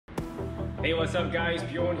Hey, what's up guys?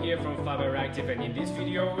 Bjorn here from Fiber Active, and in this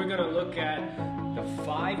video we're gonna look at the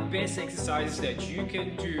 5 best exercises that you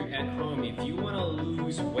can do at home if you wanna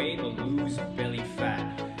lose weight or lose belly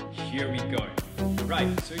fat. Here we go.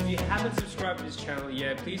 Right, so if you haven't subscribed to this channel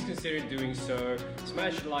yet, please consider doing so.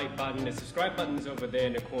 Smash the like button, the subscribe button is over there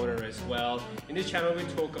in the corner as well. In this channel we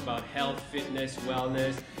talk about health, fitness,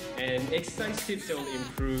 wellness, and exercise tips that will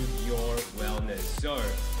improve your wellness. So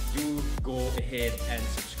do go ahead and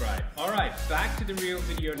subscribe. Alright, back to the real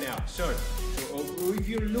video now. So if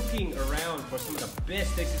you're looking around for some of the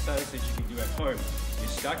best exercises that you can do at home, you're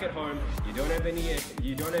stuck at home, you don't have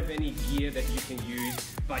any gear that you can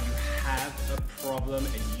use, but you have a problem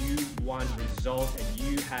and you want results and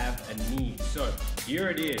you have a need. So here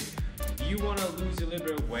it is. If you want to lose a little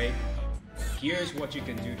bit of weight, here's what you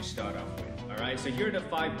can do to start off with. Alright, so here are the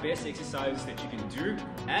 5 best exercises that you can do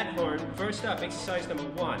at home. First up, exercise number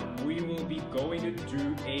 1, we will be going to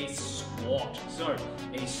do a squat. So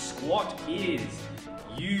a squat is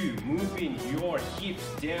you moving your hips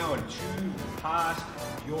down to past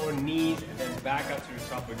your knees and then back up to the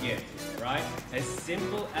top again, right? As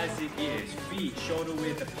simple as it is. Feet shoulder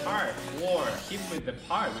width apart or hip width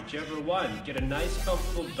apart, whichever one. Get a nice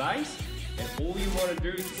comfortable base, and all you want to do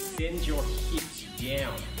is send your hips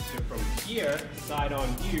down. So from here, side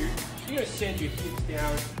on you, you're going to send your hips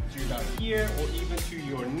down to about here, or even to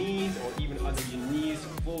your knees, or even under your knees.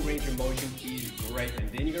 Full range of motion is great.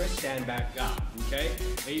 And then you're going to stand back up, okay?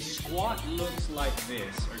 A squat looks like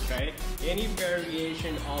this, okay? Any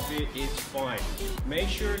variation of it is fine. Make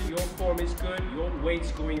sure your form is good, your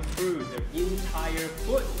weight's going through the entire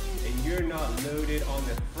foot, and you're not loaded on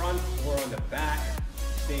the front or on the back.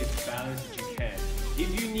 Stay as balanced as you can.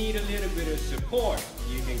 If you need a little bit of support,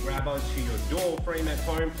 you can grab onto your door frame at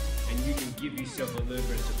home and you can give yourself a little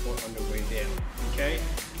bit of support on the way down, okay?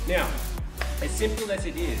 Now, as simple as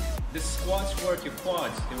it is, the squats work your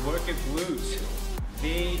quads, they work your glutes.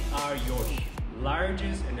 They are your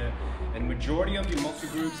largest and majority of your muscle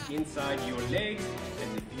groups inside your legs,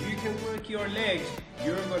 and if you can work your legs,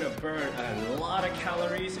 you're going to burn a lot of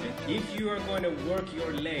calories. And if you are going to work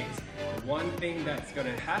your legs, one thing that's going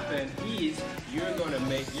to happen is you're going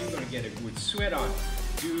to get a good sweat on.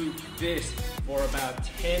 Do this for about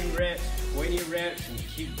 10 reps, 20 reps, and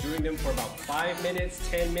keep doing them for about 5 minutes,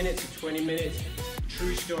 10 minutes, to 20 minutes.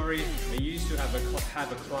 True story, I used to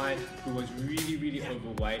have a client who was really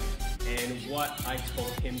overweight, and what I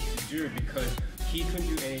told him to do, because he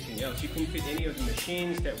couldn't do anything else. He couldn't fit any of the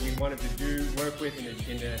machines that we wanted to work with in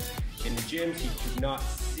the gyms. He could not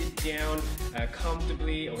sit down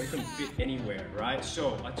comfortably, or he couldn't fit anywhere, right?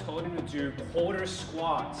 So I told him to do quarter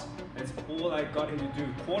squats. That's all I got him to do.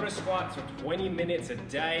 Quarter squats for 20 minutes a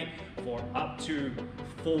day for up to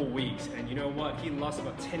 4 weeks. And you know what? He lost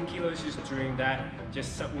about 10 kilos just doing that.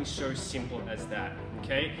 Just something so simple as that,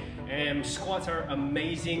 okay? And squats are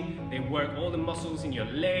amazing. They work all the muscles in your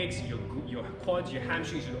legs, your quads, your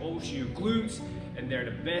hamstrings, and also your glutes. And they're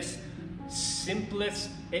the best, simplest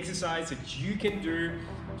exercise that you can do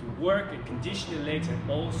to work and condition your legs and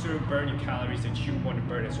also burn your calories that you want to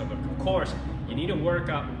burn as well. But of course, you need to work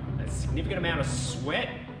up a significant amount of sweat,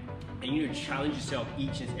 and you need to challenge yourself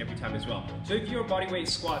each and every time as well. So if your bodyweight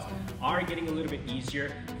squats are getting a little bit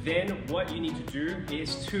easier, then what you need to do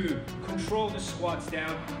is to control the squats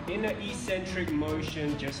down in an eccentric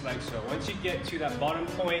motion, just like so. Once you get to that bottom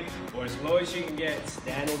point, or as low as you can get,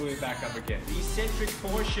 stand all the way back up again. The eccentric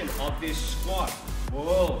portion of this squat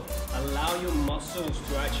will allow your muscles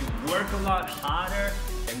to actually work a lot harder,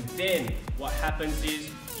 and then what happens is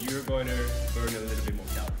you're going to burn a little bit more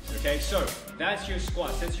calories. Okay, so that's your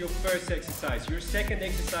squats. That's your first exercise. Your second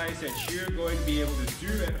exercise that you're going to be able to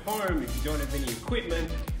do at home if you don't have any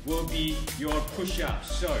equipment will be your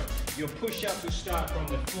push-ups. So your push-ups will start from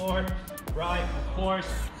the floor, right? Of course,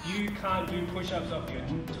 you can't do push-ups off your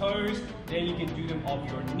toes, then you can do them off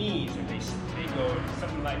your knees, and they go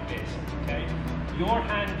something like this, okay? Your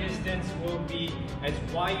hand distance will be as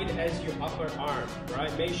wide as your upper arm,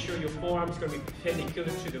 right? Make sure your forearm is going to be perpendicular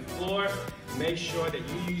to the floor. Make sure that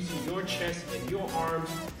you're using your chest and your arms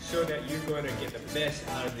so that you're going to get the best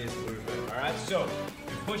out of this movement, all right? So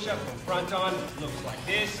your push-up from front on looks like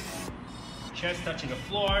this. Chest touching the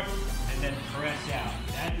floor, and then press out.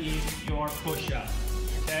 That is your push-up,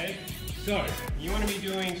 okay? So you want to be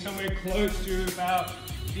doing somewhere close to about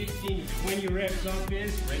 15 to 20 reps of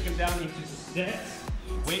this. Break them down into sets.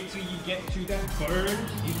 Wait till you get to that burn.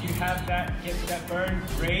 If you have that, get to that burn,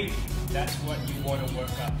 great. That's what you want to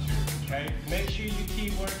work up to, okay? Make sure you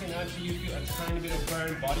keep working until you feel a tiny bit of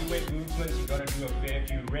burn. Body weight movements, you got to do a fair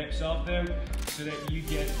few reps of them so that you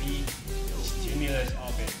get the stimulus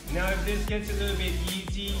of it. Now, if this gets a little bit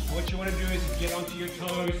easy, what you want to do is get onto your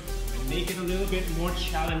toes and make it a little bit more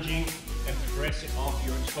challenging and press it off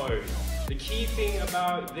your toes. The key thing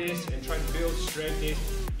about this and trying to build strength is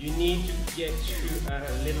you need to get to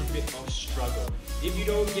a little bit of struggle. If you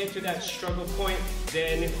don't get to that struggle point,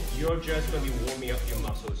 then you're just going to be warming up your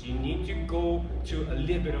muscles. You need to go to a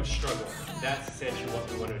little bit of struggle. That's essentially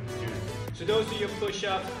what we want to do. So those are your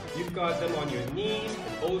push-ups. You've got them on your knees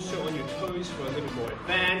and also on your toes for a little more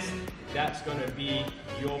advanced. That's going to be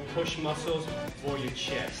your push muscles for your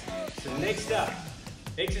chest. So next up,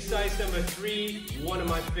 exercise number 3, one of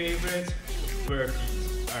my favorites,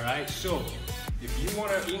 burpees. All right, so if you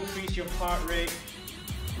want to increase your heart rate,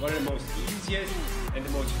 one of the most easiest and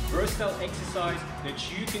the most versatile exercise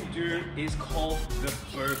that you can do is called the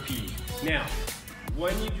burpee. Now,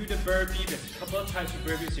 when you do the burpee, there's a couple of types of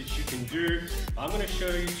burpees that you can do. I'm going to show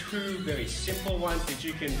you 2 very simple ones that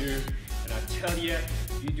you can do. And I tell you,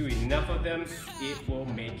 if you do enough of them, it will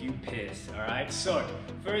make you piss, all right? So,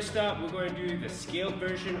 first up, we're going to do the scaled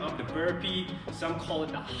version of the burpee. Some call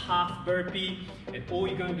it the half burpee. And all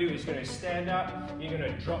you're going to do is going to stand up, you're going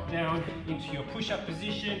to drop down into your push-up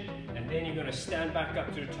position, and then you're going to stand back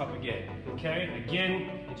up to the top again, okay?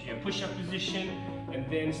 Again, into your push-up position, and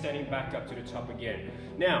then standing back up to the top again.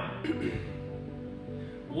 Now,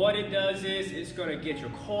 what it does is it's going to get your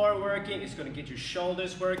core working, it's going to get your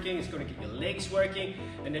shoulders working, it's going to get your legs working,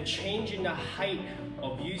 and the change in the height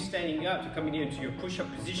of you standing up to coming into your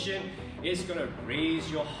push-up position is going to raise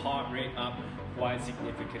your heart rate up quite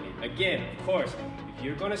significantly. Again, of course, if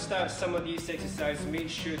you're going to start some of these exercises, make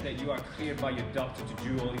sure that you are cleared by your doctor to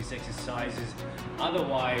do all these exercises.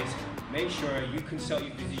 Otherwise, make sure you consult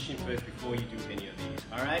your physician first before you do any of these.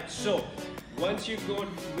 All right, so once you go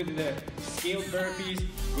with the scaled burpees,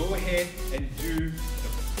 go ahead and do the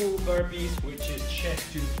full burpees, which is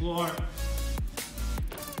chest to the floor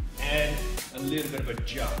and a little bit of a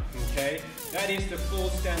jump, okay? That is the full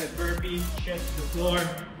standard burpee, chest to the floor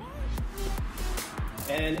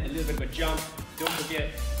and a little bit of a jump. Don't forget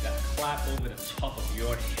that clap over the top of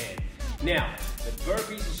your head. Now, the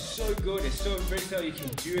burpees is so good, it's so versatile. You can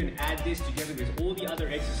do and add this together with all the other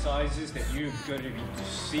exercises that you're going to be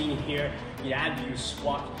seeing here. You add to your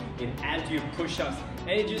squat, you add to your push-ups, and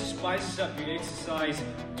it just spices up your exercise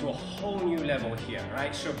to a whole new level here,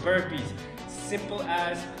 right? So burpees, simple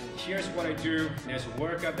as, here's what I do. There's a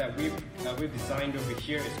workout that we've designed over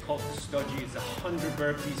here. It's called the Stodgy. It's 100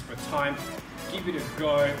 burpees per time. Give it a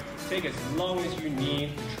go. Take as long as you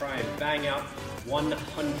need to try and bang out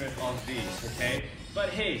 100 of these, okay? But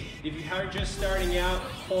hey, if you are just starting out,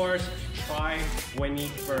 of course, try 20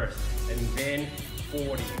 first, and then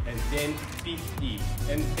 40, and then 50,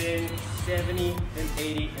 and then 70, and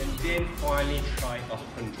 80, and then finally try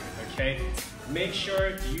 100, okay? Make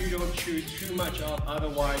sure you don't chew too much off,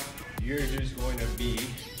 otherwise you're just going to be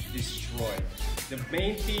destroyed. The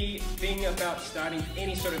main thing about starting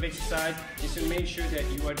any sort of exercise is to make sure that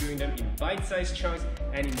you are doing them in bite-sized chunks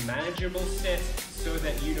and in manageable sets so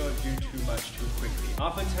that you don't do too much too quickly.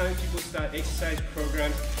 Oftentimes people start exercise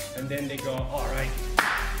programs and then they go, all right,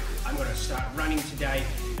 I'm gonna start running today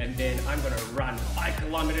and then I'm gonna run 5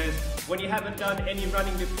 kilometers. When you haven't done any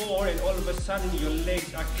running before and all of a sudden your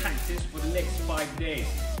legs are cactus for the next 5 days.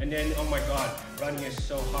 And then, oh my God, running is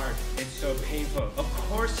so hard, it's so painful. Of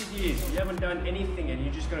course it is. You haven't done anything and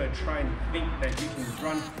you're just gonna try and think that you can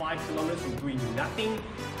run 5 kilometers from doing nothing.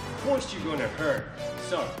 Of course you're gonna hurt.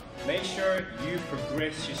 So make sure you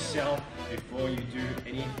progress yourself before you do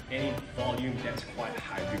any volume that's quite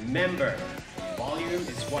high. Remember, volume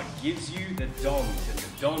is what gives you the DOMS, and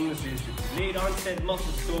the DOMS is the delayed onset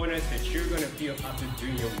muscle soreness that you're gonna feel after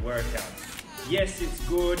doing your workout. Yes, it's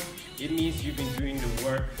good. It means you've been doing the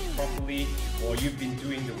work properly, or you've been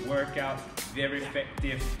doing the workout very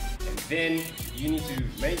effective, and then you need to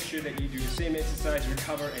make sure that you do the same exercise,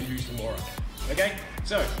 recover, and do some more of it. Okay,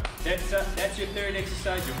 so that's your third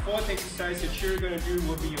exercise. Your fourth exercise that you're going to do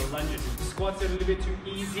will be your lunges. If the squats are a little bit too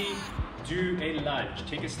easy, do a lunge.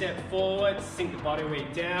 Take a step forward, sink the body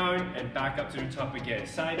weight down, and back up to the top again.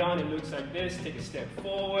 Side on, it looks like this. Take a step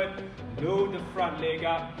forward, load the front leg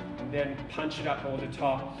up, and then punch it up over the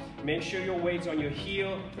top. Make sure your weight's on your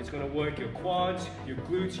heel. It's going to work your quads, your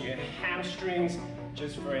glutes, your hamstrings,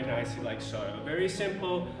 just very nicely like so. Very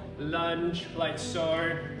simple. Lunge like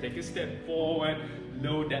so, take a step forward,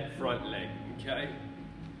 load that front leg, okay?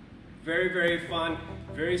 Very, very fun,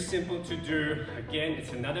 very simple to do. Again,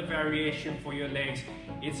 it's another variation for your legs.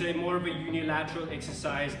 It's a more of a unilateral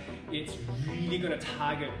exercise. It's really gonna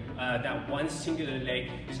target that one singular leg.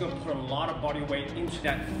 It's gonna put a lot of body weight into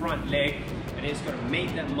that front leg, and it's gonna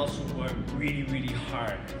make that muscle work really, really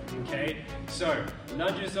hard, okay? So,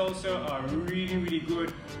 lunges also are really, really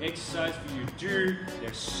good exercise for you to do.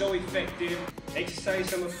 They're so effective.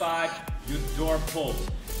 Exercise number 5, your door pulls.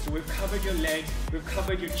 So we've covered your legs, we've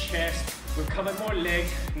covered your chest, we've covered more legs.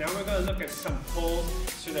 Now we're gonna look at some pulls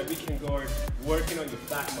so that we can go working on your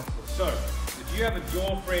back muscles. So, if you have a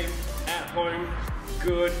door frame at home,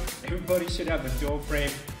 good. Everybody should have a door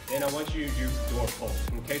frame. Then I want you to do door pulls.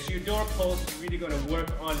 Okay, so your door pulls is really gonna work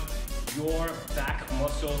on your back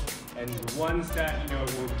muscle and the ones that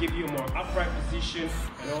will give you a more upright position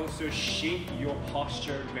and also shape your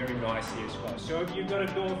posture very nicely as well. So if you've got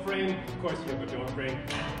a door frame, of course you have a door frame,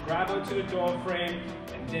 grab onto the door frame,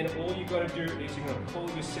 and then all you gotta do is you're gonna pull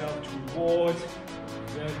yourself towards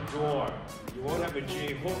the door. You won't have a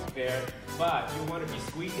J hook there, but you want to be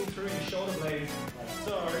squeezing through your shoulder blades like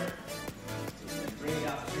so. Bring it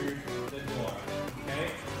up to the door,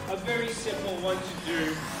 okay? A very simple one to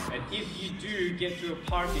do, and if you do get to a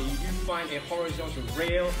park and you do find a horizontal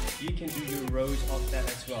rail, you can do your rows off that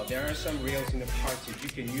as well. There are some rails in the park that you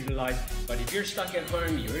can utilize, but if you're stuck at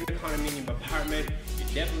home, you're in a condominium apartment, you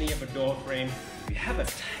definitely have a door frame. If you have a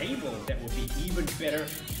table, that will be even better.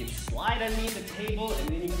 You can slide underneath the table, and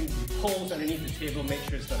then you can do pulls underneath the table. Make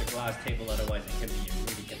sure it's not a glass table, otherwise it can be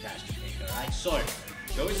really catastrophic, all right? So,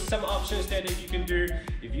 those are some options there that you can do.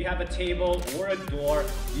 If you have a table or a door,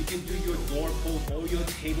 you can do your door pulls or your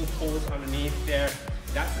table pulls underneath there.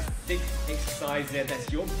 That's a 6th exercise there.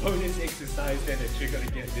 That's your bonus exercise there that you're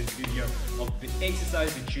gonna get in this video of the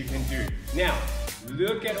exercise that you can do. Now,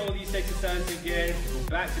 look at all these exercises again. Go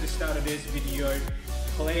back to the start of this video,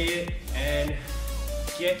 play it, and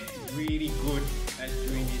get really good at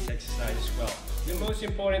doing this exercise as well. The most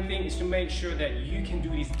important thing is to make sure that you can do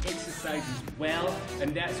these exercises well,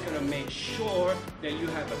 and that's going to make sure that you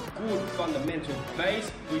have a good fundamental base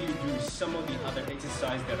when you do some of the other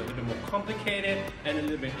exercises that are a little bit more complicated and a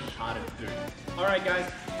little bit harder to do. Alright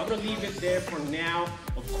guys, I'm going to leave it there for now.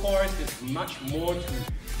 Of course, there's much more to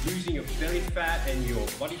losing your belly fat and your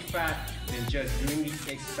body fat than just doing these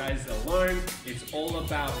exercises alone. It's all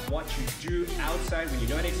about what you do outside when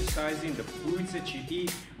you're not exercising, the foods that you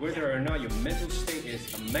eat, whether or not your mental state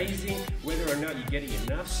is amazing, whether or not you're getting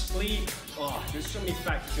enough sleep. Oh, there's so many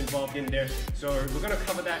factors involved in there. So we're gonna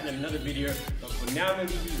cover that in another video. But for now, I'm gonna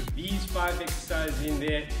leave you with these 5 exercises in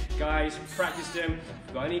there. Guys, practice them. If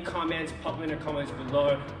you've got any comments, pop them in the comments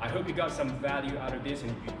below. I hope you got some value out of this,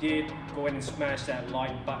 and if you did, go ahead and smash that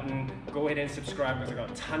like button. Go ahead and subscribe because I've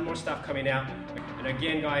got a ton more stuff coming out. And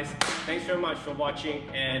again, guys, thanks very much for watching,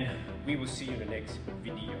 and we will see you in the next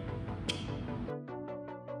video.